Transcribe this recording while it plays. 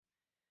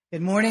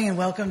Good morning and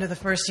welcome to the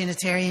First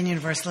Unitarian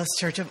Universalist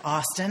Church of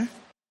Austin.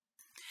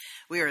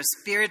 We are a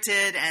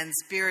spirited and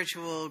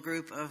spiritual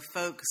group of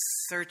folks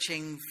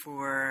searching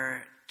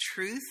for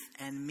truth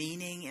and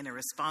meaning in a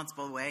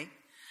responsible way.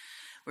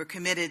 We're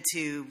committed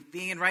to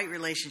being in right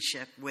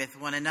relationship with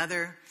one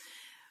another,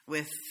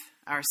 with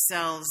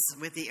ourselves,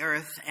 with the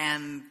earth,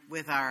 and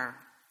with our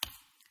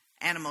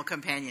animal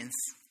companions.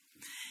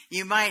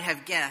 You might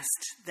have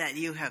guessed that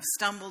you have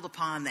stumbled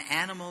upon the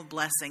animal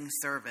blessing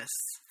service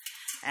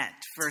at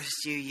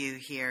First UU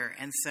here,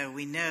 and so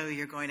we know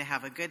you're going to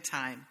have a good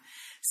time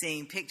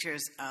seeing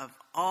pictures of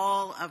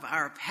all of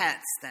our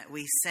pets that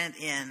we sent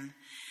in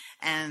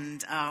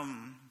and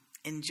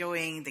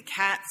enjoying the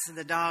cats,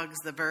 the dogs,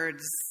 the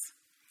birds,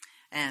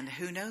 and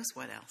who knows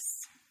what else.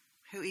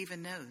 Who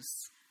even knows?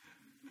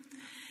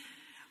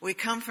 We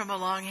come from a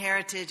long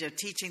heritage of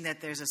teaching that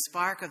there's a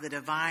spark of the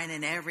divine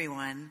in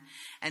everyone,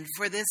 and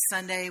for this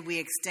Sunday we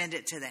extend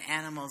it to the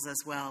animals as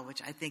well,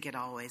 which I think it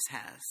always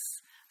has.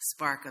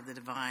 Spark of the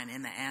divine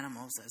in the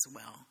animals as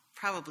well,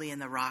 probably in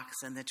the rocks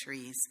and the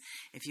trees,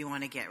 if you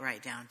want to get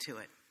right down to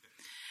it.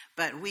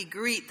 But we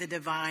greet the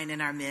divine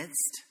in our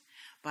midst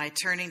by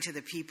turning to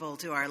the people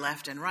to our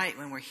left and right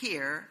when we're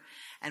here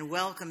and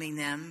welcoming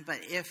them. But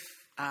if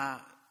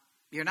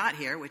you're not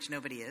here, which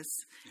nobody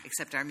is,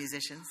 except our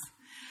musicians,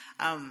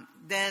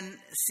 then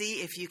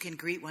see if you can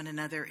greet one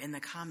another in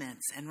the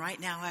comments. And right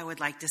now I would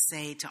like to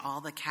say to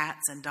all the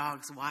cats and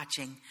dogs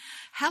watching,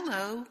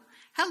 hello.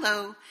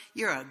 Hello,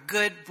 you're a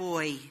good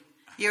boy.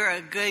 You're a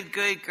good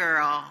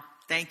girl.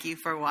 Thank you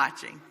for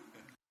watching.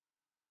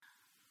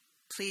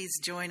 Please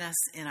join us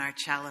in our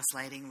chalice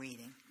lighting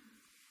reading.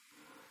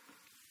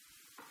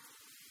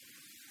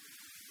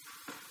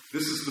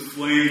 This is the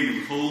flame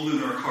we hold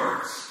in our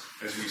hearts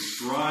as we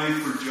strive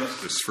for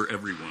justice for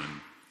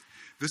everyone.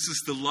 This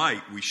is the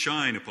light we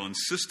shine upon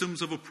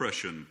systems of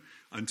oppression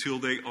until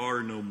they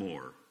are no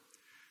more.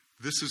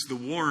 This is the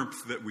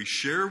warmth that we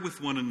share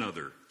with one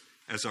another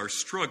as our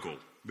struggle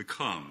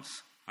becomes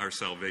our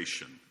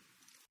salvation.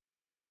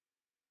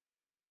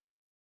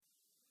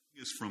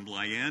 Is from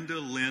Lyanda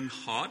Lynn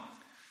Hott.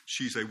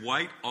 She's a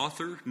white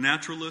author,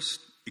 naturalist,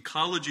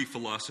 ecology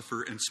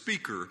philosopher, and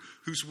speaker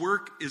whose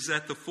work is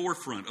at the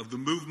forefront of the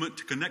movement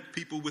to connect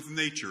people with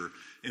nature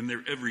in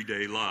their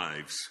everyday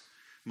lives.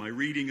 My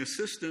reading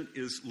assistant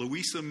is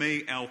Louisa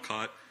May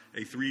Alcott,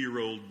 a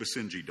 3-year-old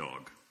Basenji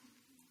dog.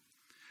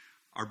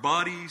 Our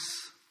bodies,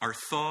 our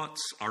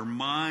thoughts, our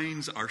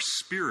minds, our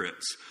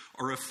spirits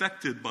are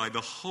affected by the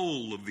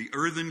whole of the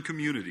earthen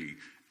community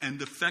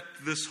and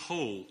affect this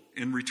whole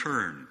in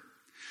return.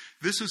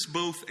 This is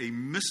both a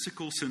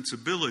mystical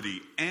sensibility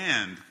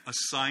and a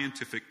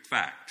scientific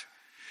fact.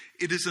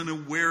 It is an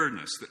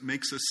awareness that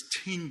makes us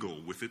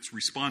tingle with its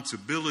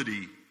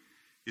responsibility,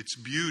 its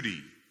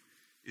beauty,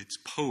 its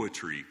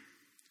poetry.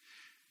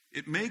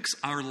 It makes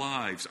our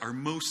lives our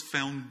most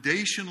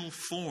foundational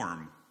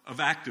form of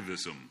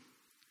activism.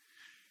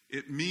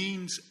 It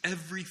means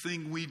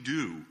everything we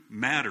do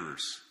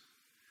matters,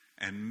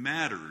 and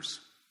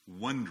matters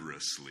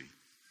wondrously.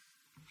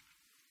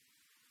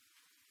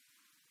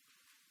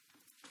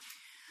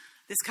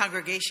 This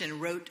congregation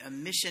wrote a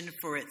mission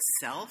for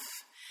itself,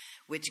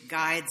 which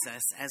guides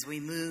us as we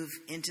move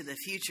into the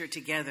future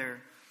together.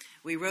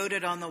 We wrote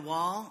it on the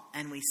wall,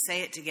 and we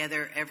say it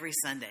together every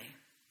Sunday.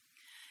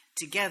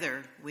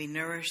 Together, we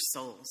nourish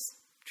souls,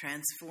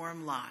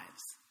 transform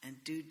lives, and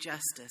do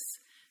justice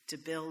to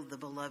build the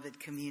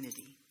beloved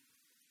community.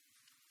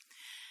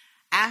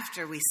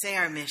 After we say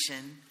our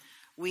mission,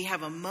 we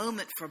have a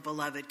moment for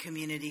beloved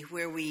community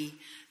where we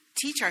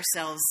teach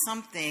ourselves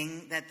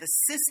something that the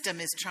system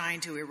is trying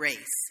to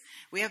erase.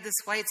 We have this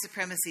white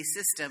supremacy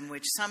system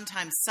which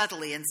sometimes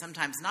subtly and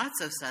sometimes not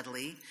so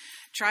subtly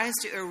tries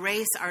to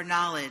erase our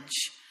knowledge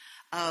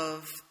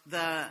of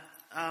the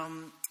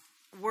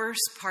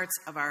worst parts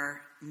of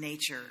our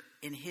nature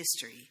in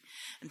history.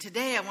 And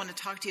today I want to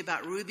talk to you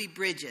about Ruby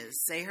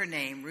Bridges. Say her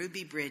name.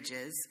 Ruby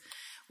Bridges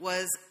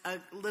was a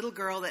little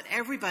girl that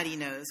everybody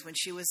knows. When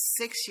she was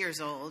 6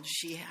 years old,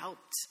 she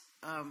helped,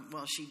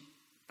 she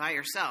by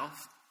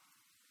herself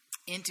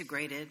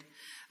integrated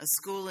a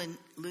school in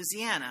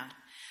Louisiana.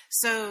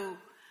 So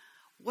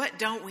what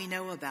don't we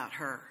know about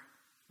her?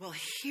 Well,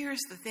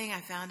 here's the thing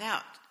I found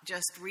out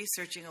just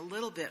researching a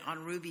little bit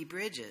on Ruby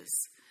Bridges.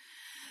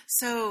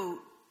 So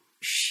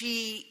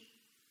she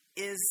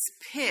is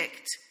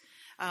picked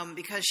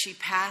because she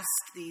passed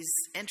these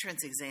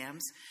entrance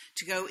exams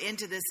to go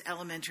into this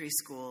elementary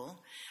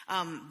school.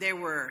 There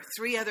were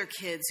 3 other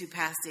kids who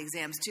passed the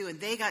exams too, and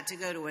they got to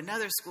go to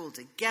another school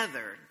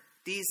together,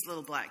 these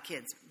little black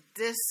kids.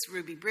 This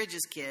Ruby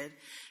Bridges kid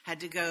had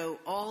to go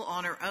all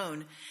on her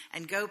own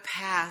and go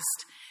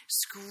past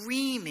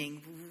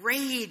screaming,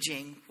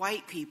 raging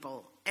white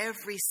people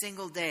every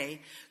single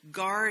day,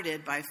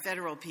 guarded by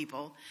federal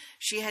people.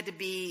 She had to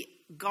be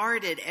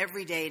guarded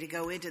every day to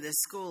go into this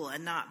school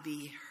and not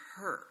be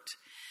hurt.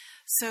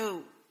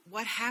 So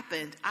what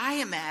happened, I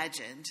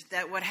imagined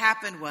that what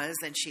happened was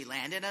that she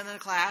landed in a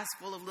class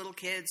full of little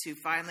kids who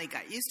finally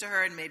got used to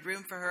her and made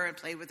room for her and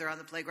played with her on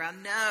the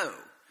playground. No.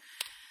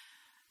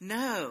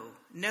 No,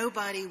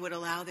 nobody would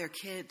allow their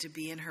kid to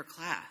be in her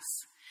class.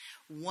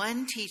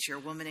 One teacher, a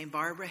woman named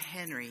Barbara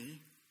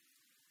Henry,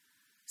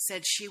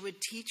 said she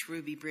would teach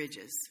Ruby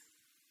Bridges.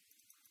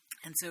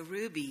 And so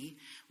Ruby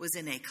was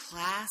in a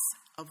class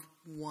of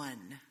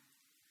 1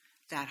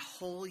 that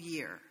whole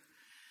year.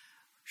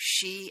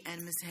 She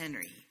and Miss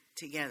Henry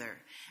together.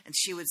 And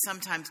she would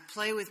sometimes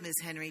play with Miss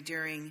Henry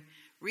during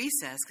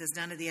recess because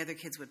none of the other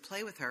kids would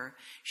play with her.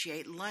 She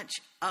ate lunch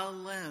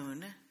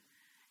alone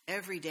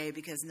every day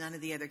because none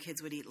of the other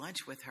kids would eat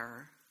lunch with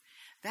her.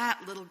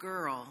 That little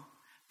girl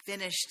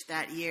finished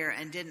that year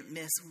and didn't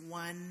miss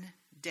one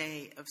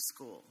day of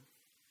school.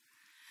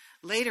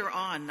 Later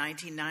on,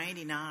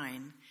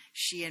 1999,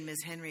 she and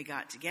Miss Henry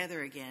got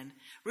together again.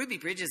 Ruby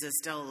Bridges is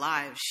still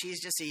alive.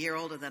 She's just a year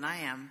older than I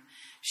am.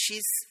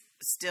 She's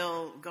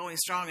still going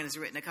strong and has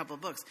written a couple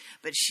of books.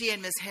 But she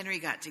and Miss Henry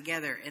got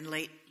together in the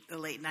late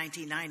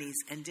 1990s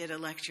and did a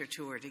lecture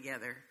tour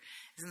together.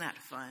 Isn't that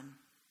fun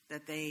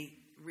that they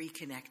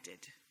reconnected?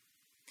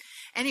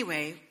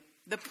 Anyway,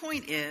 the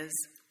point is,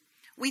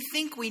 we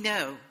think we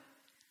know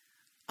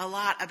a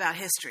lot about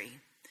history.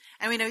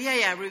 And we know,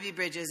 Ruby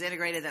Bridges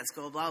integrated that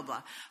school, blah,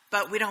 blah.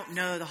 But we don't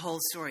know the whole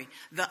story.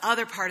 The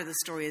other part of the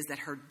story is that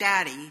her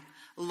daddy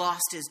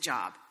lost his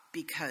job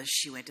because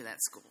she went to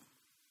that school.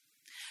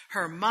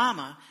 Her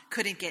mama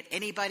couldn't get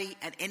anybody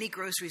at any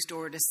grocery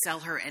store to sell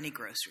her any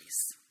groceries.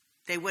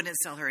 They wouldn't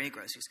sell her any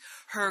groceries.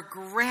 Her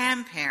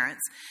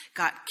grandparents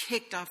got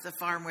kicked off the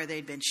farm where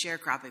they'd been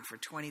sharecropping for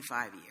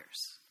 25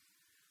 years.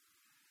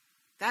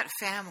 That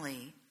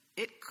family,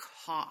 it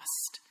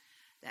cost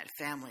that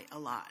family a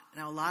lot.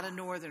 Now, a lot of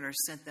Northerners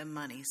sent them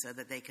money so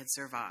that they could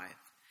survive.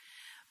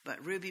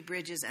 But Ruby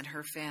Bridges and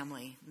her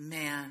family,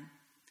 man,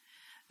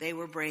 they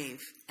were brave.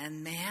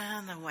 And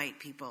man, the white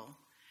people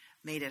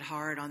made it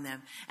hard on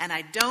them. And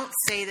I don't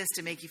say this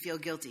to make you feel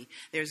guilty.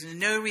 There's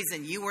no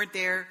reason. You weren't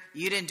there.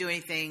 You didn't do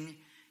anything.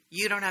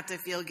 You don't have to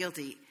feel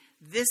guilty.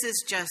 This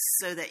is just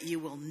so that you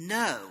will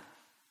know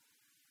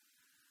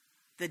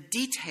the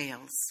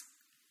details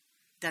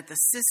that the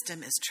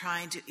system is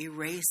trying to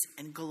erase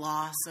and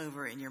gloss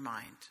over in your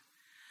mind.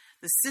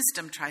 The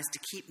system tries to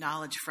keep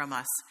knowledge from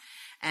us,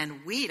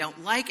 and we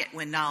don't like it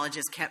when knowledge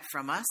is kept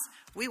from us.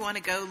 We want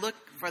to go look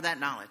for that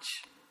knowledge.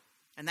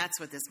 And that's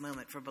what this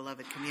moment for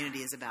Beloved Community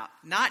is about.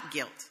 Not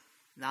guilt,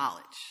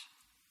 knowledge.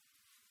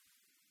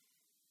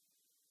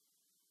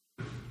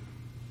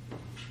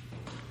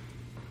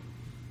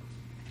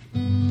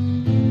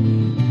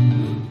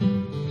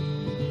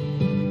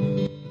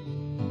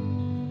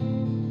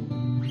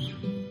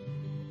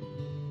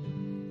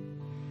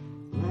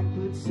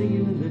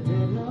 Singing in the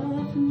dead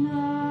of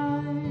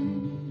night,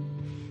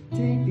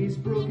 take these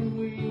broken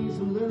wings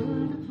and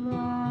learn to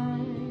fly.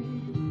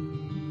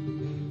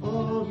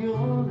 All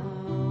your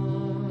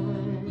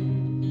life,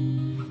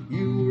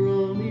 you were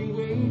only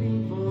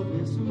waiting for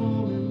this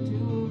moment to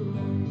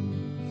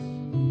arise.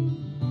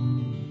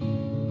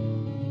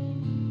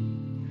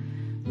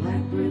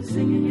 Blackbird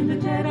singing in the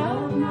dead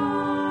of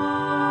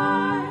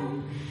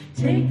night,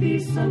 take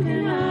these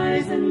sunken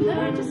eyes and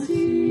learn to see.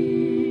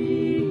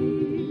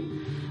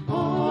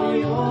 All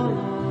your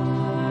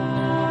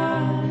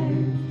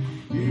life,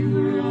 you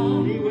were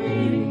only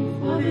waiting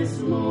for this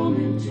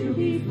moment to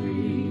be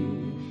free.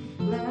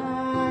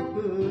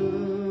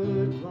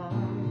 Blackbird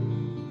fly,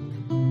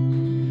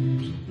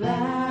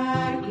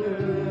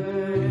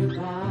 blackbird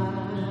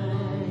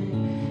fly,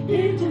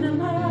 into the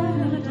light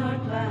of a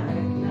dark black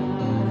night.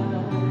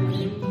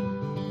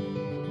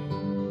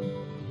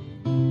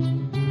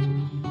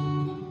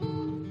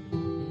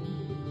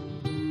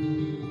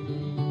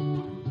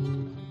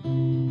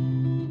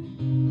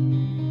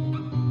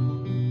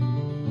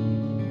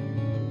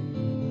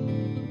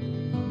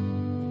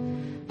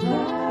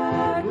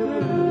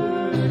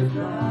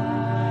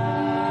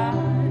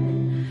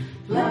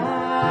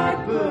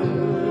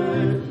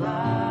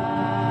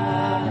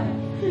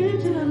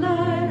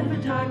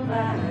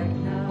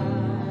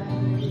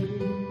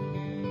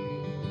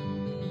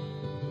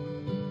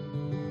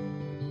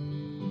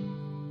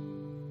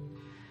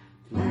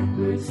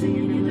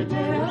 Singing in the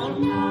dead of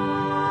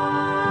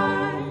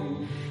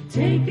night,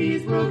 take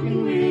these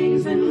broken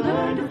wings and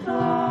learn to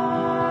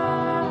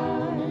fly.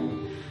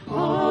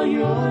 All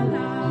your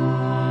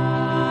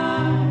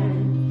life,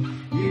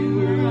 you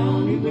were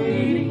only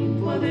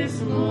waiting for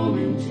this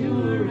moment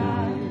to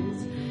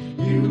arise.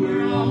 You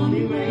were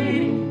only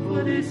waiting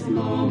for this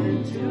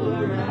moment to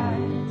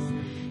arise.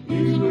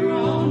 You were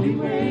only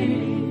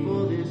waiting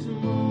for this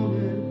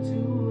moment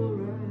to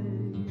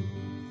arise.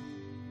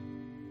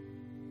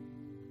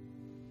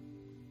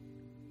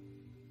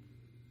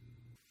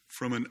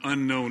 From an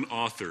unknown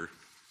author.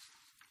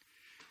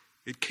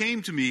 It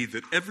came to me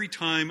that every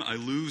time I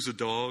lose a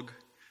dog,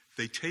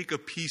 they take a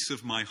piece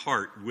of my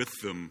heart with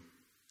them.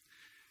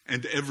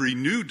 And every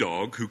new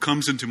dog who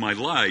comes into my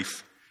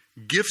life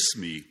gifts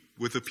me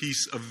with a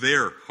piece of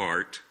their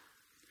heart.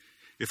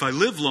 If I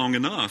live long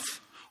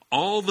enough,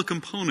 all the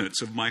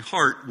components of my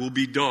heart will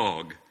be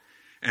dog,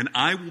 and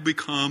I will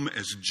become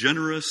as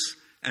generous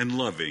and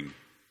loving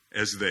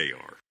as they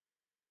are.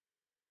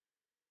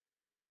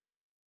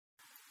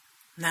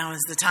 Now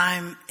is the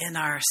time in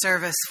our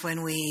service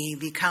when we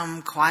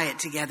become quiet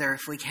together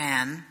if we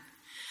can,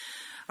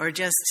 or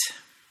just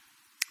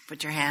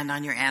put your hand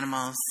on your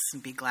animals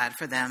and be glad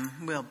for them.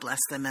 We'll bless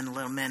them in a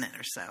little minute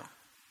or so.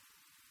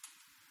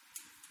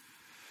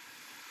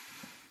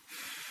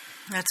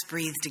 Let's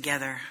breathe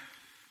together.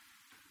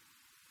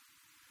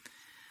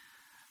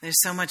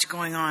 There's so much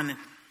going on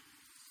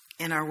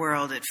in our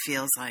world, it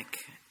feels like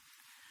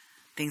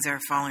things are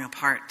falling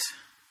apart.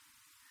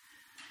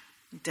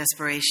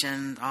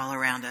 Desperation all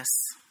around us,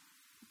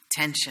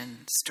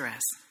 tension,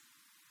 stress.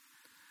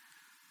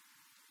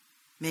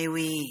 May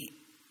we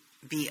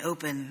be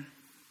open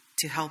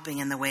to helping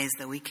in the ways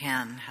that we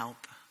can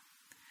help.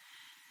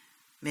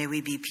 May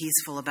we be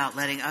peaceful about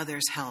letting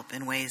others help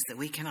in ways that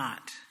we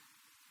cannot.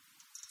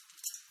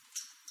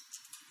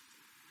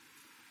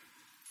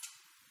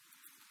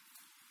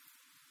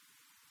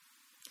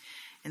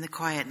 In the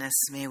quietness,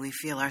 may we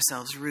feel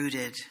ourselves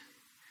rooted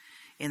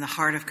in the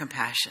heart of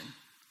compassion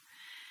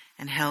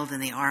and held in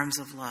the arms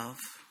of love.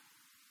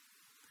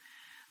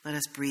 Let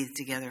us breathe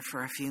together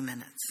for a few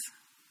minutes.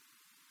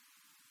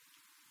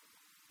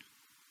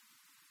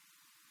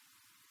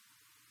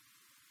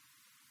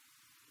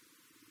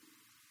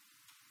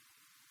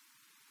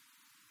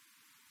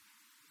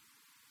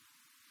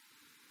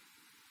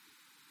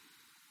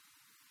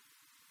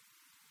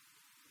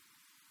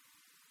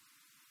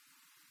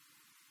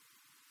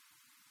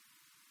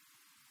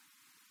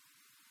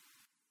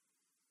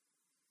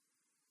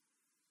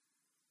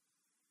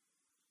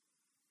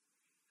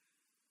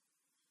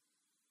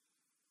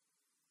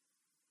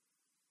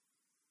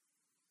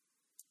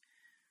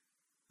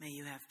 May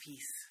you have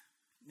peace.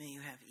 May you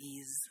have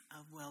ease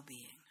of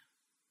well-being.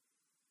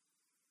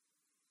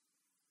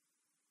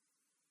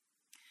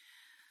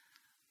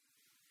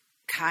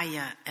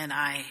 Kaya and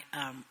I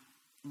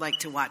like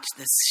to watch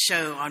this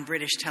show on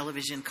British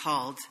television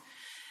called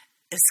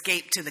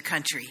Escape to the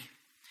Country,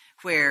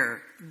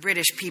 where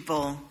British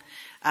people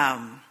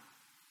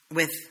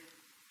with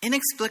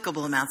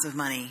inexplicable amounts of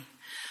money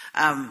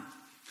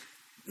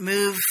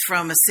move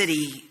from a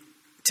city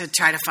to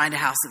try to find a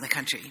house in the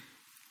country.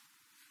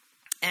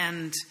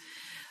 And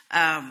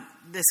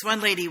this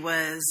one lady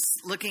was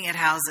looking at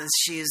houses.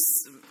 She's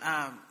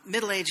a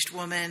middle-aged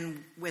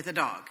woman with a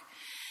dog.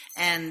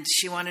 And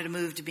she wanted to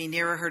move to be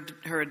nearer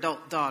her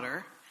adult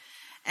daughter.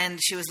 And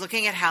she was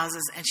looking at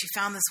houses, and she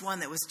found this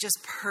one that was just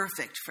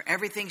perfect for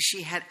everything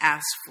she had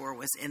asked for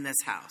was in this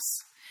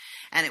house.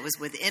 And it was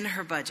within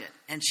her budget.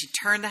 And she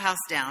turned the house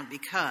down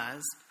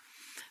because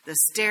the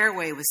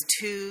stairway was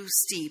too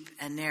steep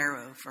and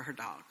narrow for her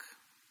dog.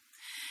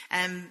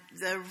 And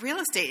the real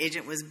estate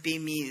agent was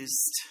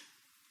bemused.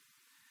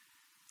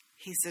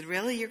 He said,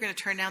 "Really? You're going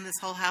to turn down this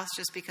whole house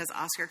just because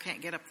Oscar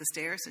can't get up the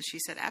stairs?" And she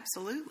said,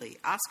 "Absolutely.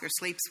 Oscar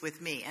sleeps with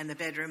me, and the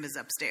bedroom is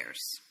upstairs."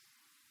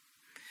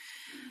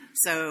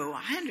 So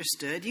I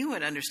understood. You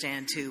would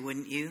understand too,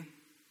 wouldn't you?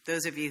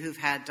 Those of you who've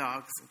had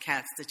dogs and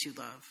cats that you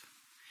love.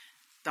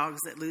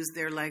 Dogs that lose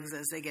their legs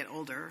as they get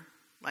older,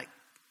 like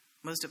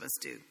most of us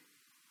do.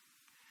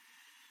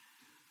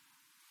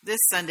 This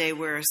Sunday,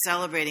 we're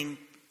celebrating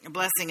a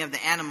blessing of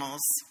the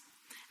animals.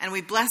 And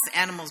we bless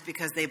animals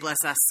because they bless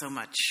us so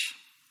much.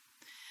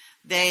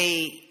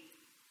 They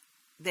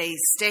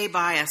stay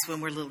by us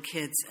when we're little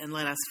kids and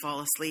let us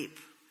fall asleep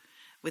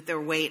with their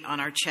weight on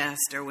our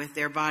chest or with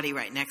their body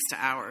right next to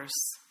ours.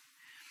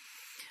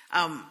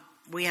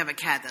 We have a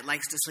cat that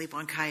likes to sleep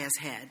on Kaya's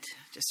head,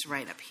 just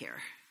right up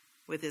here,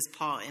 with his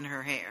paw in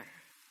her hair.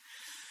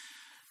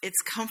 It's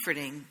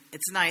comforting.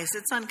 It's nice.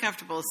 It's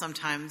uncomfortable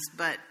sometimes,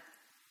 but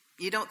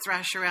you don't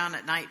thrash around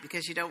at night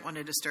because you don't want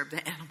to disturb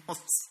the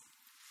animals.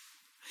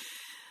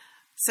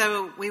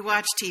 So we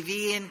watch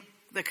TV in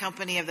the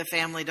company of the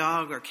family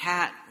dog or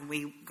cat.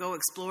 We go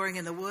exploring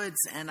in the woods,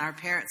 and our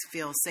parents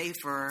feel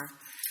safer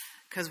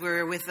because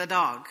we're with the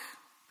dog,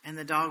 and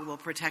the dog will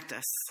protect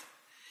us.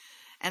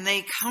 And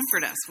they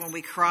comfort us when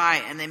we cry,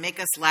 and they make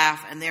us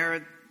laugh, and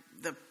they're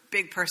the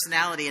big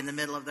personality in the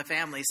middle of the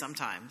family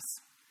sometimes.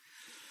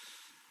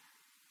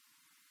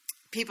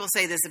 People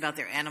say this about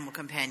their animal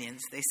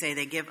companions. They say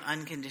they give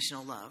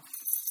unconditional love.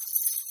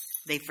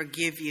 They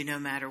forgive you no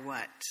matter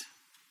what.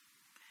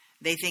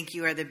 They think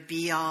you are the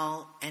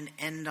be-all and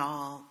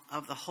end-all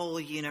of the whole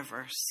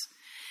universe.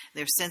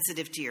 They're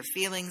sensitive to your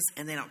feelings,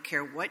 and they don't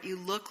care what you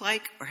look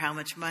like or how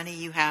much money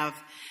you have.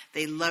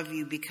 They love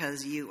you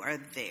because you are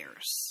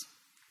theirs.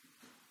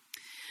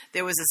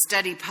 There was a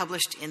study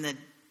published in the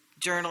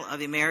Journal of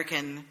the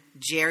American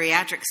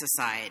Geriatric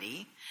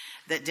Society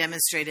that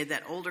demonstrated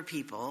that older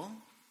people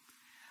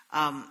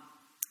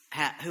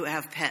who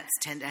have pets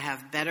tend to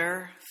have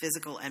better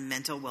physical and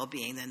mental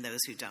well-being than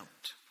those who don't.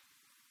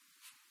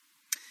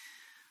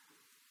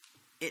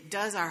 It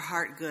does our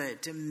heart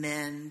good to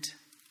mend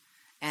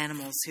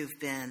animals who've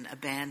been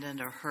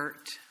abandoned or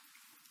hurt.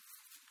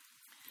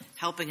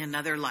 Helping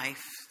another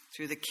life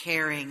through the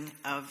caring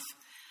of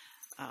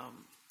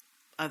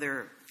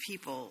other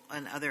people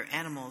and other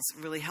animals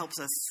really helps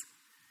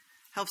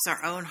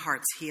our own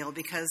hearts heal,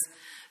 because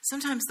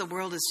sometimes the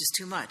world is just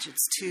too much.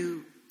 It's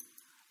too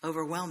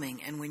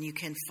overwhelming. And when you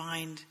can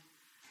find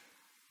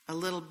a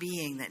little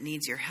being that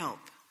needs your help,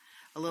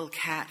 a little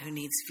cat who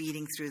needs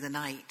feeding through the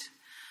night,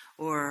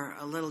 or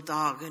a little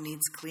dog who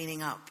needs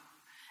cleaning up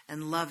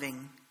and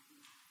loving.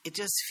 It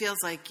just feels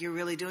like you're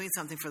really doing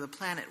something for the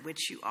planet,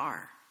 which you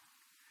are,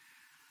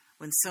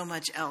 when so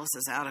much else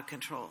is out of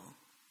control.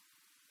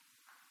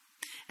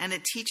 And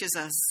it teaches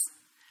us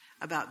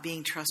about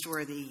being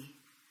trustworthy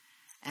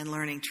and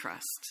learning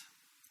trust.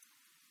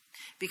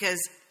 Because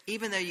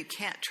even though you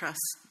can't trust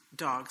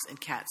dogs and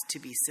cats to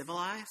be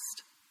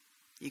civilized,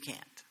 you can't.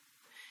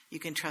 You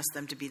can trust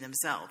them to be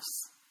themselves,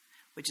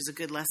 which is a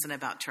good lesson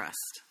about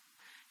trust.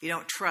 You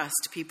don't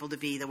trust people to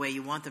be the way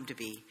you want them to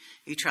be.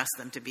 You trust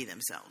them to be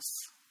themselves.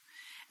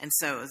 And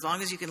so as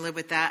long as you can live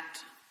with that,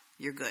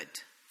 you're good.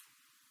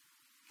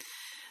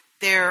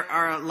 There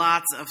are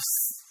lots of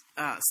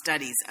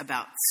studies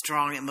about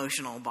strong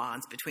emotional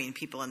bonds between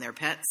people and their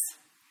pets.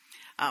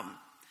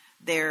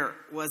 There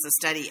was a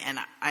study, and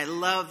I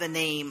love the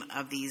name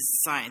of these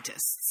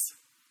scientists.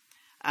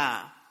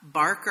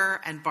 Barker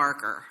and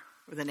Barker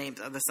were the names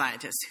of the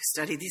scientists who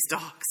studied these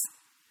dogs.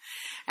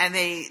 And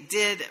they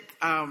did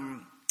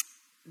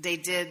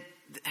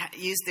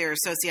use their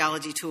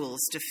sociology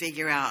tools to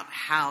figure out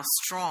how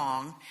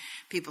strong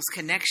people's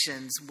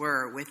connections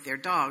were with their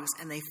dogs.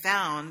 And they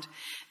found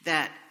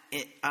that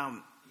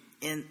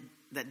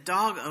that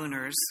dog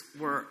owners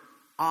were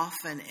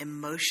often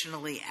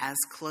emotionally as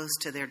close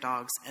to their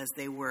dogs as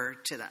they were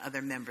to the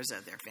other members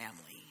of their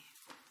family.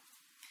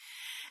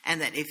 And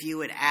that if you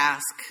would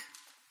ask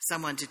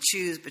someone to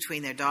choose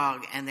between their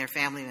dog and their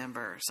family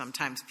member,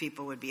 sometimes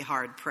people would be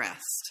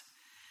hard-pressed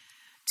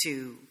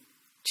to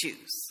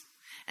choose.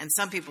 And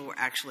some people were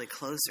actually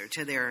closer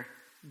to their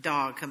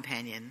dog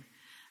companion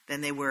than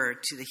they were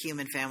to the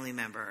human family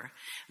member.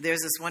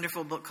 There's this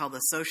wonderful book called The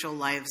Social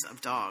Lives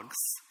of Dogs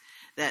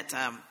that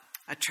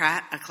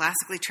a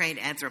classically trained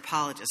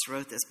anthropologist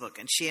wrote this book,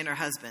 and she and her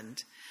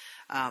husband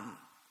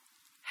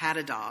had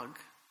a dog,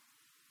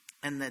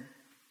 and the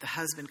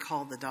husband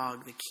called the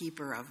dog the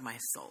keeper of my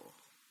soul.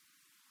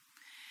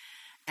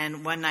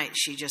 And one night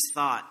she just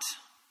thought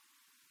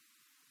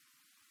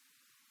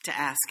to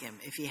ask him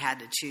if he had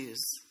to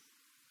choose,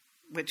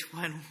 which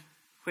one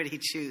would he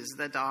choose,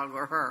 the dog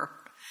or her?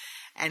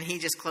 And he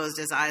just closed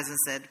his eyes and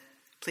said,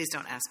 "Please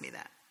don't ask me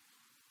that."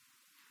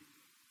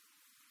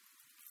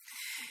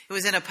 It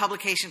was in a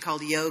publication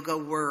called Yoga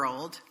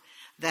World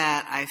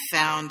that I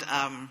found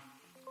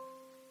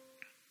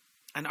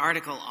an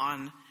article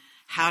on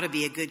how to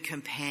be a good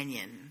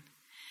companion.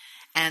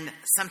 And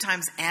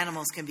sometimes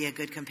animals can be a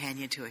good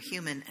companion to a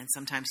human, and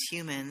sometimes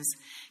humans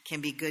can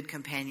be good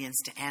companions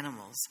to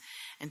animals.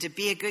 And to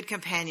be a good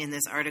companion,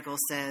 this article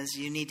says,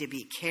 you need to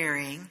be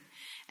caring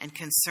and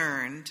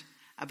concerned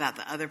about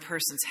the other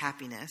person's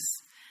happiness.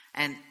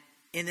 And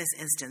in this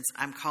instance,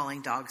 I'm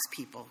calling dogs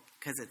people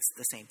because it's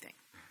the same thing.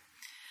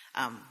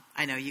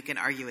 I know you can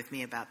argue with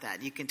me about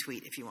that. You can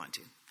tweet if you want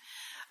to.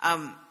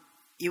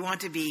 You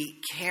want to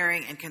be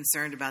caring and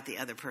concerned about the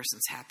other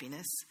person's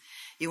happiness.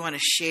 You want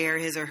to share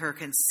his or her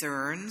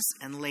concerns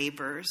and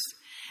labors.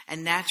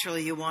 And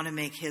naturally, you want to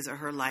make his or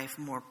her life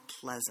more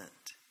pleasant.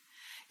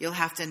 You'll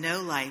have to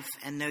know life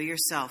and know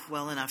yourself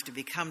well enough to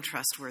become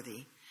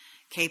trustworthy,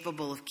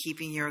 capable of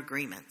keeping your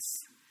agreements.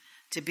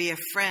 To be a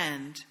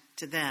friend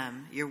to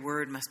them, your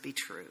word must be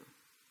true.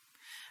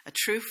 A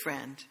true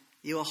friend,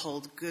 you will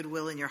hold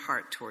goodwill in your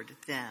heart toward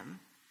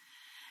them.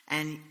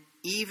 And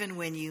even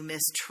when you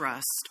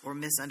mistrust or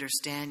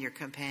misunderstand your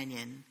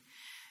companion,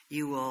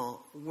 you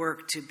will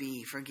work to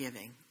be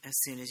forgiving as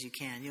soon as you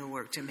can. You'll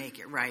work to make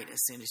it right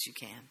as soon as you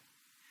can.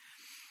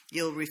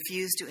 You'll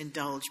refuse to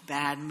indulge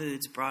bad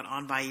moods brought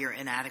on by your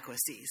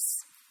inadequacies.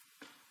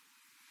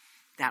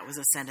 That was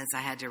a sentence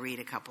I had to read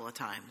a couple of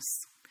times.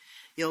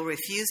 You'll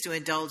refuse to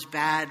indulge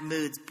bad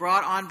moods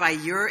brought on by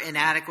your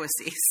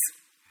inadequacies.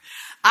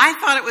 I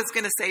thought it was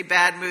going to say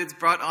bad moods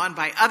brought on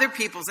by other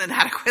people's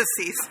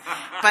inadequacies,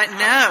 but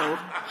no.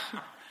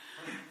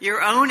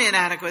 Your own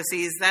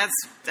inadequacies,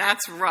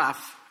 that's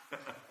rough.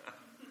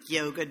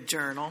 Yoga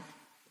journal.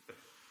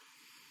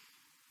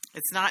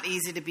 It's not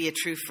easy to be a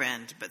true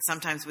friend, but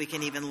sometimes we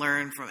can even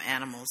learn from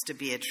animals to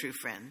be a true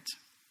friend.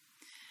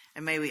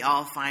 And may we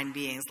all find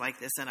beings like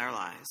this in our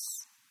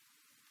lives.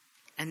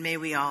 And may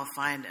we all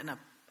find an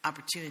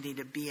opportunity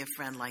to be a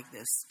friend like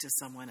this to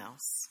someone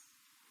else.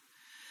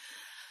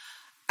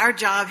 Our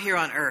job here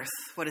on earth,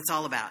 what it's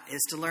all about,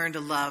 is to learn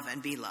to love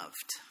and be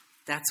loved.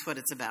 That's what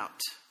it's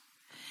about.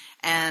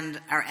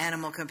 And our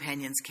animal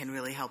companions can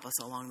really help us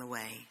along the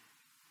way.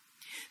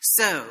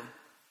 So,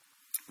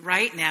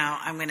 right now,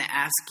 I'm going to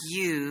ask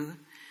you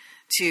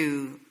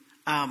to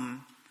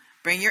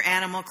bring your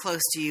animal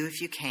close to you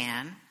if you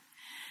can.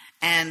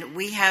 And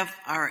we have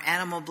our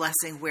animal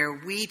blessing where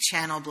we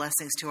channel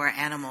blessings to our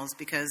animals,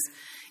 because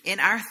in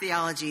our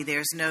theology,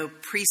 there's no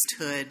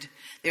priesthood.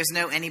 There's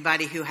no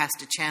anybody who has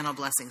to channel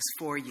blessings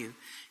for you.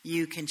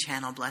 You can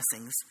channel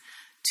blessings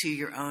to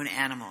your own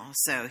animal.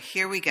 So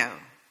here we go.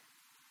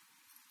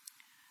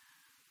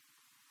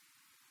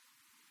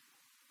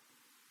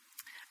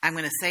 I'm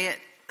going to say it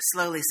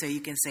slowly so you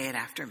can say it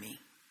after me.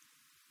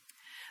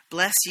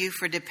 Bless you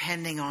for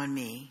depending on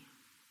me,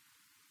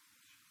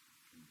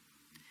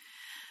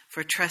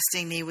 for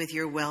trusting me with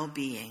your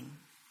well-being.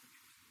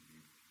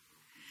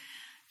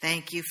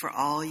 Thank you for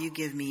all you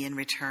give me in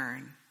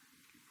return.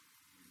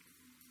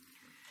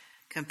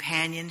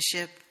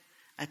 Companionship,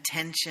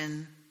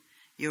 attention,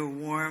 your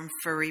warm,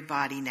 furry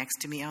body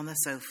next to me on the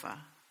sofa.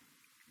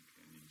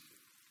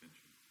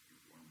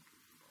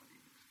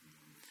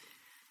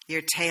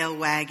 Your tail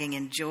wagging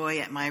in joy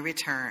at my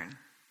return.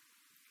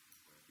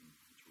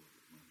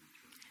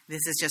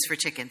 This is just for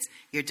chickens.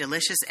 Your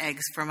delicious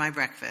eggs for my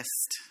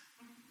breakfast.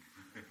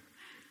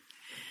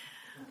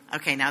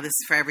 Okay, now this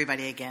is for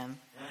everybody again.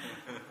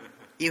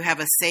 You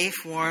have a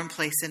safe, warm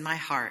place in my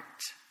heart.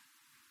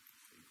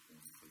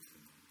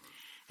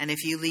 And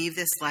if you leave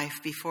this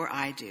life before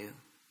I do,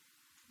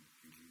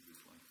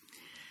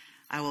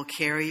 I will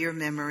carry your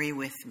memory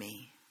with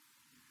me.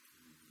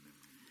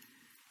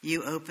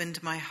 You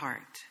opened my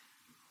heart.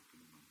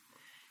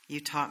 You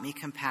taught me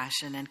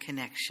compassion and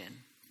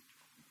connection.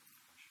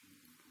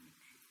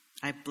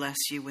 I bless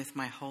you with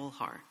my whole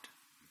heart.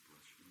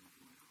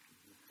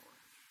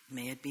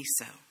 May it be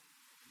so.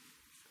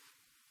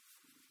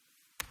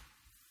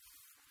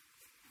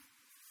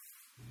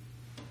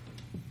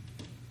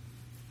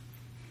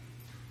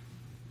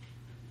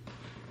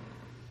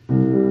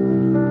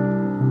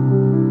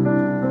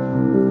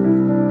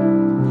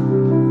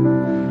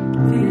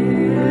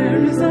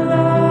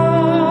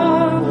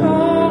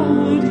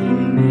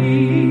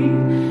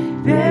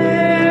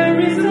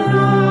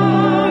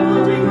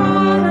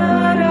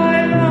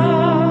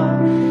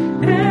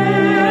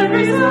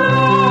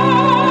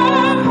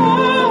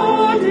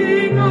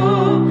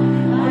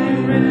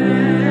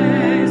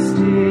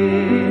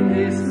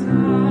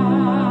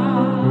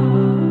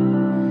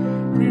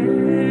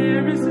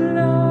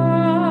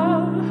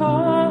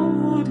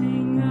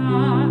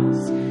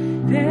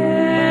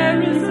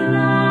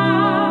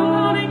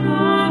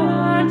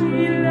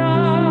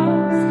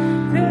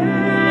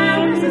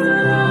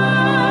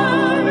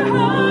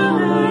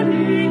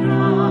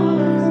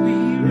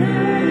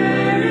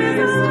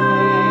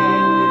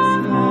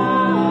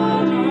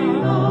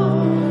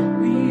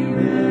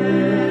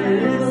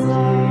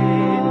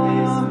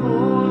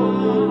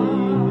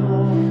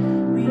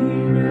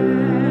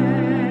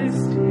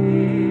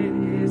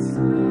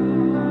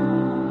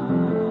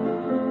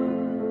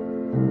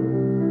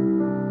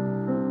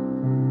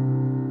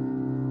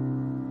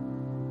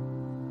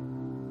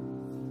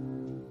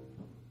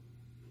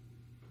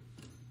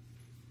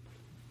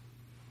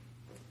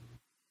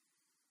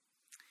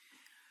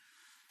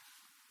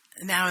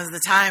 Now is the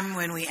time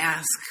when we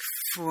ask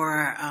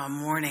for a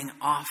morning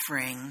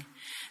offering.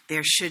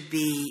 There should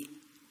be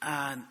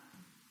a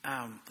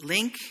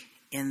link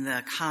in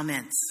the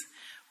comments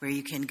where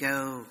you can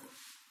go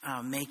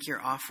make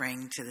your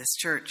offering to this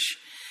church.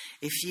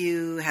 If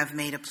you have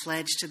made a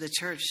pledge to the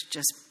church,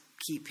 just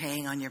keep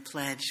paying on your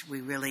pledge.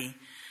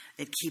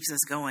 It keeps us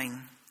going,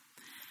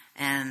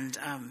 and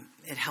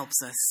it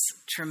helps us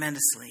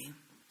tremendously.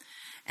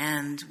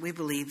 And we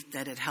believe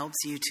that it helps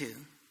you too,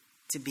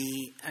 to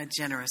be a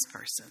generous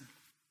person.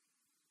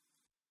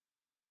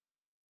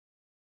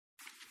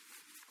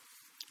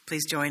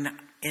 Please join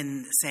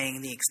in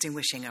saying the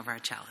extinguishing of our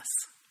chalice.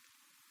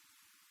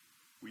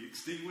 We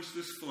extinguish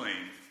this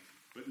flame,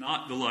 but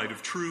not the light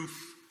of truth,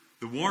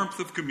 the warmth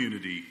of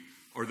community,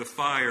 or the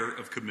fire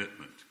of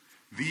commitment.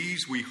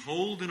 These we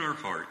hold in our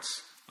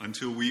hearts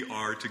until we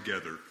are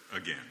together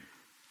again.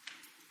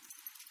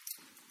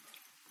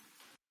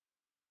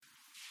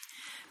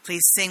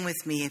 Please sing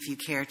with me, if you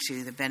care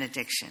to, the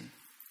benediction.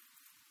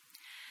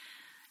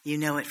 You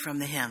know it from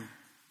the hymn.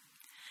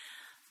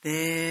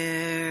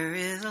 There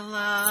is a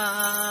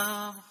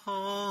love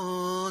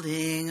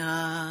holding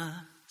us.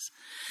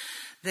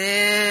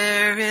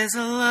 There is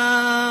a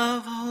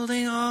love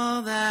holding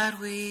all that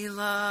we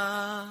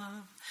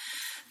love.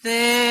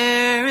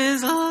 There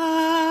is a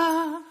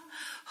love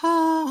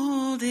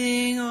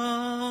holding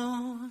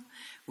all.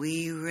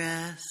 We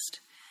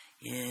rest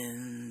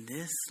in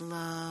this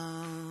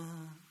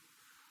love.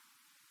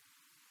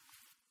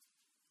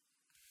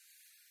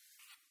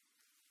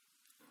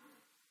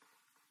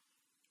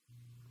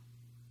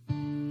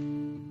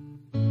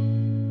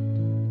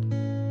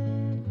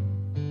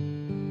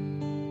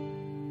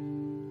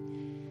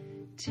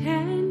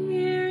 Ten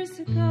years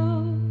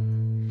ago,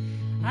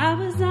 I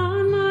was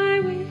on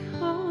my way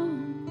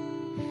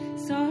home,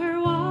 saw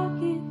her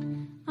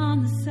walking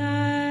on the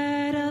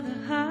side of the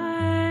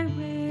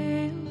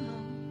highway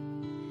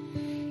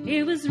alone.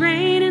 It was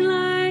raining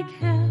like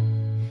hell,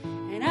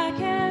 and I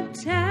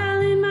kept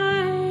telling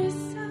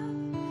myself,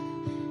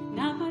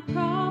 not my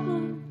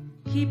problem,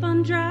 keep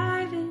on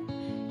driving,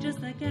 just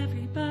like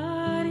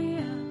everybody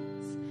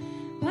else.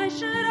 Why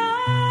should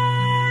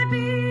I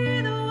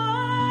be the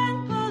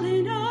one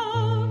pulling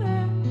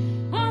over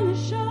on the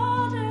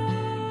shoulder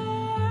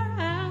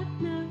at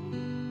night?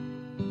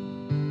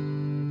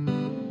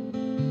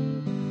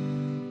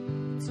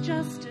 It's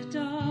just a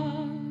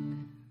dog,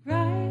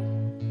 right?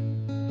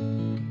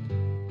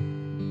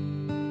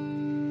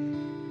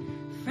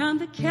 From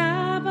the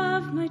cab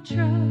of my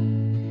truck,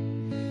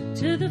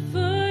 to the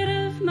foot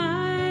of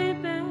my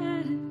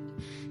bed,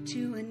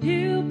 to a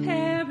new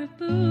pair of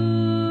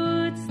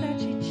boots that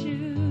she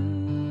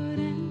chewed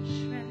and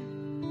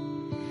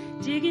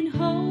shred, digging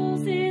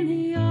holes in the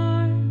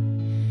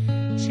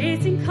yard,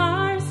 chasing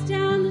cars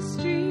down the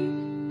street,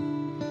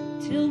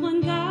 till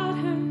one got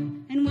her,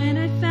 and when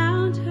I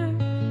found her,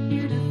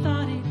 you'd have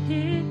thought it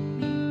hit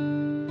me.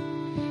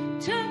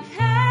 Took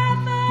half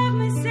of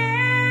my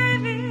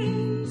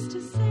savings to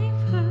save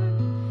her,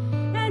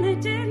 and I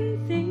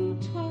didn't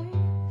think twice.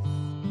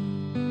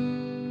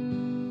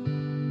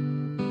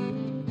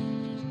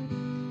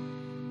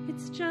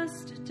 It's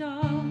just a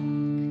dog,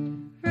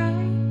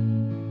 right?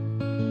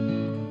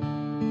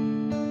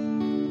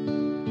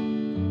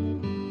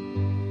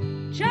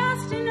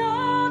 Just an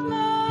old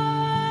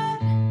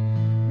mud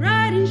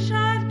riding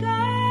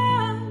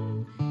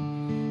shotgun,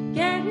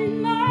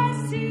 getting my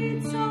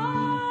seats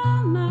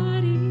all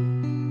muddy.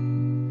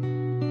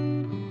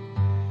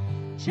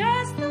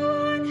 Just the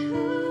one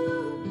who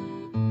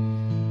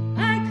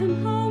I come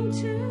home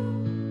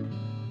to,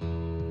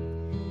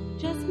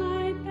 just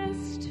my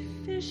best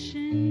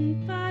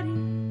fishing buddy.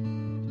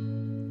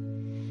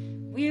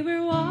 We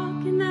were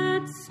walking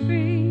that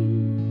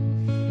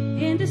spring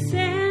in the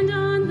sand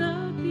on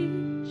the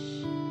beach.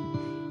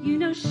 You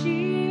know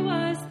she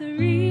was the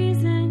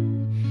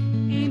reason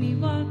Amy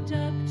walked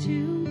up to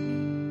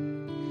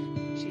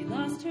me. She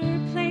lost her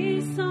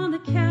place on the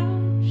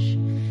couch,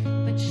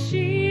 but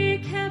she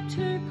kept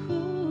her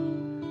cool,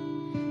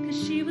 'cause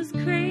she was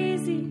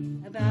crazy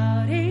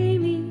about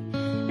Amy,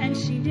 and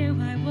she knew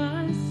I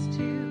was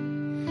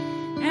too.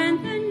 And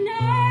the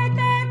night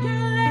that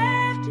girl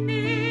left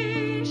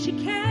me, she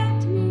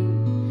kept me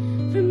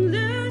from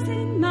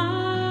losing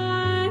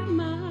my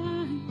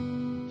mind.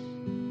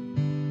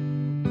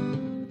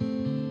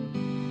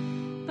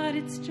 But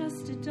it's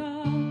just a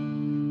dog,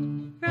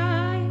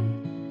 right?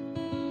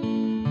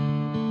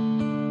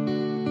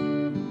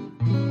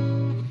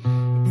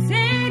 It's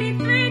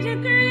 83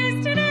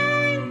 degrees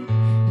today.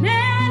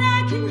 Man,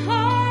 I can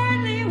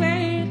hardly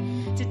wait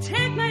to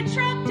take my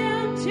truck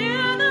down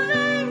to the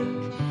lake.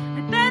 I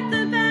bet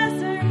the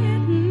bass are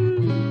hidden.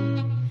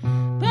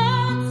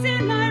 Bolts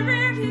in my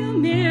rearview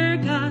mirror,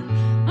 got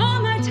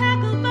all my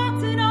tackle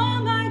box and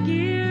all my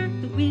gear.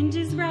 The wind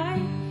is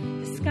right,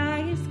 the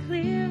sky is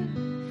clear.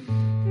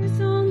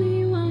 There's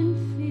only one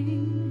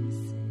thing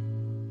missing.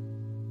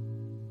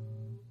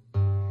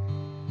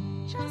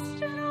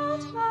 Just an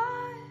old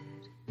mud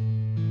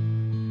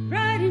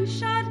riding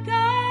shotgun,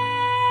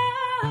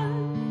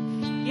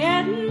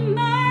 getting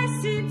my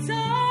seats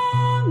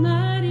all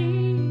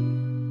muddy.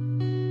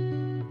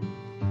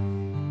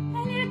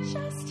 And it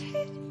just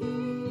hit me,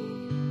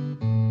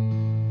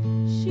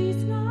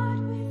 she's not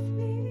with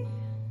me,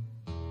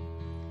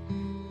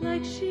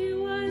 like she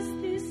was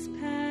this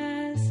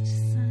past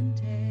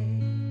Sunday.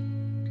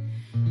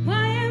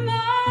 Why am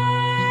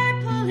I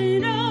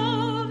pulling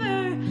over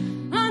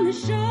on the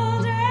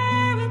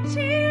shoulder with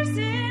tears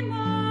in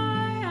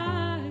my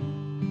eyes?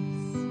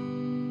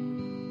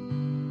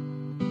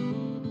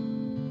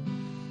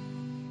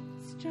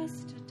 It's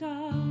just a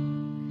dog,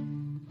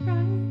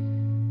 right?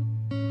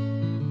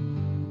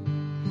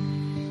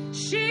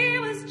 She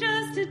was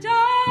just a dog,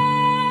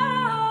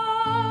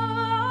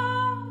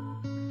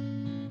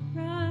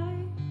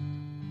 right?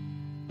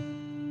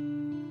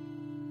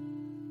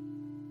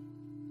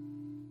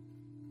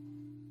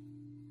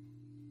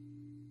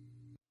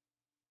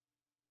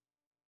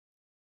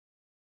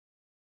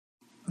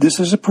 This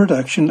is a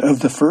production of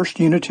the First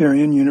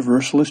Unitarian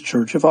Universalist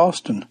Church of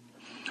Austin.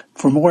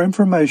 For more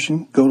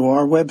information, go to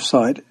our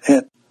website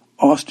at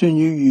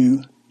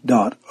austinuu.org.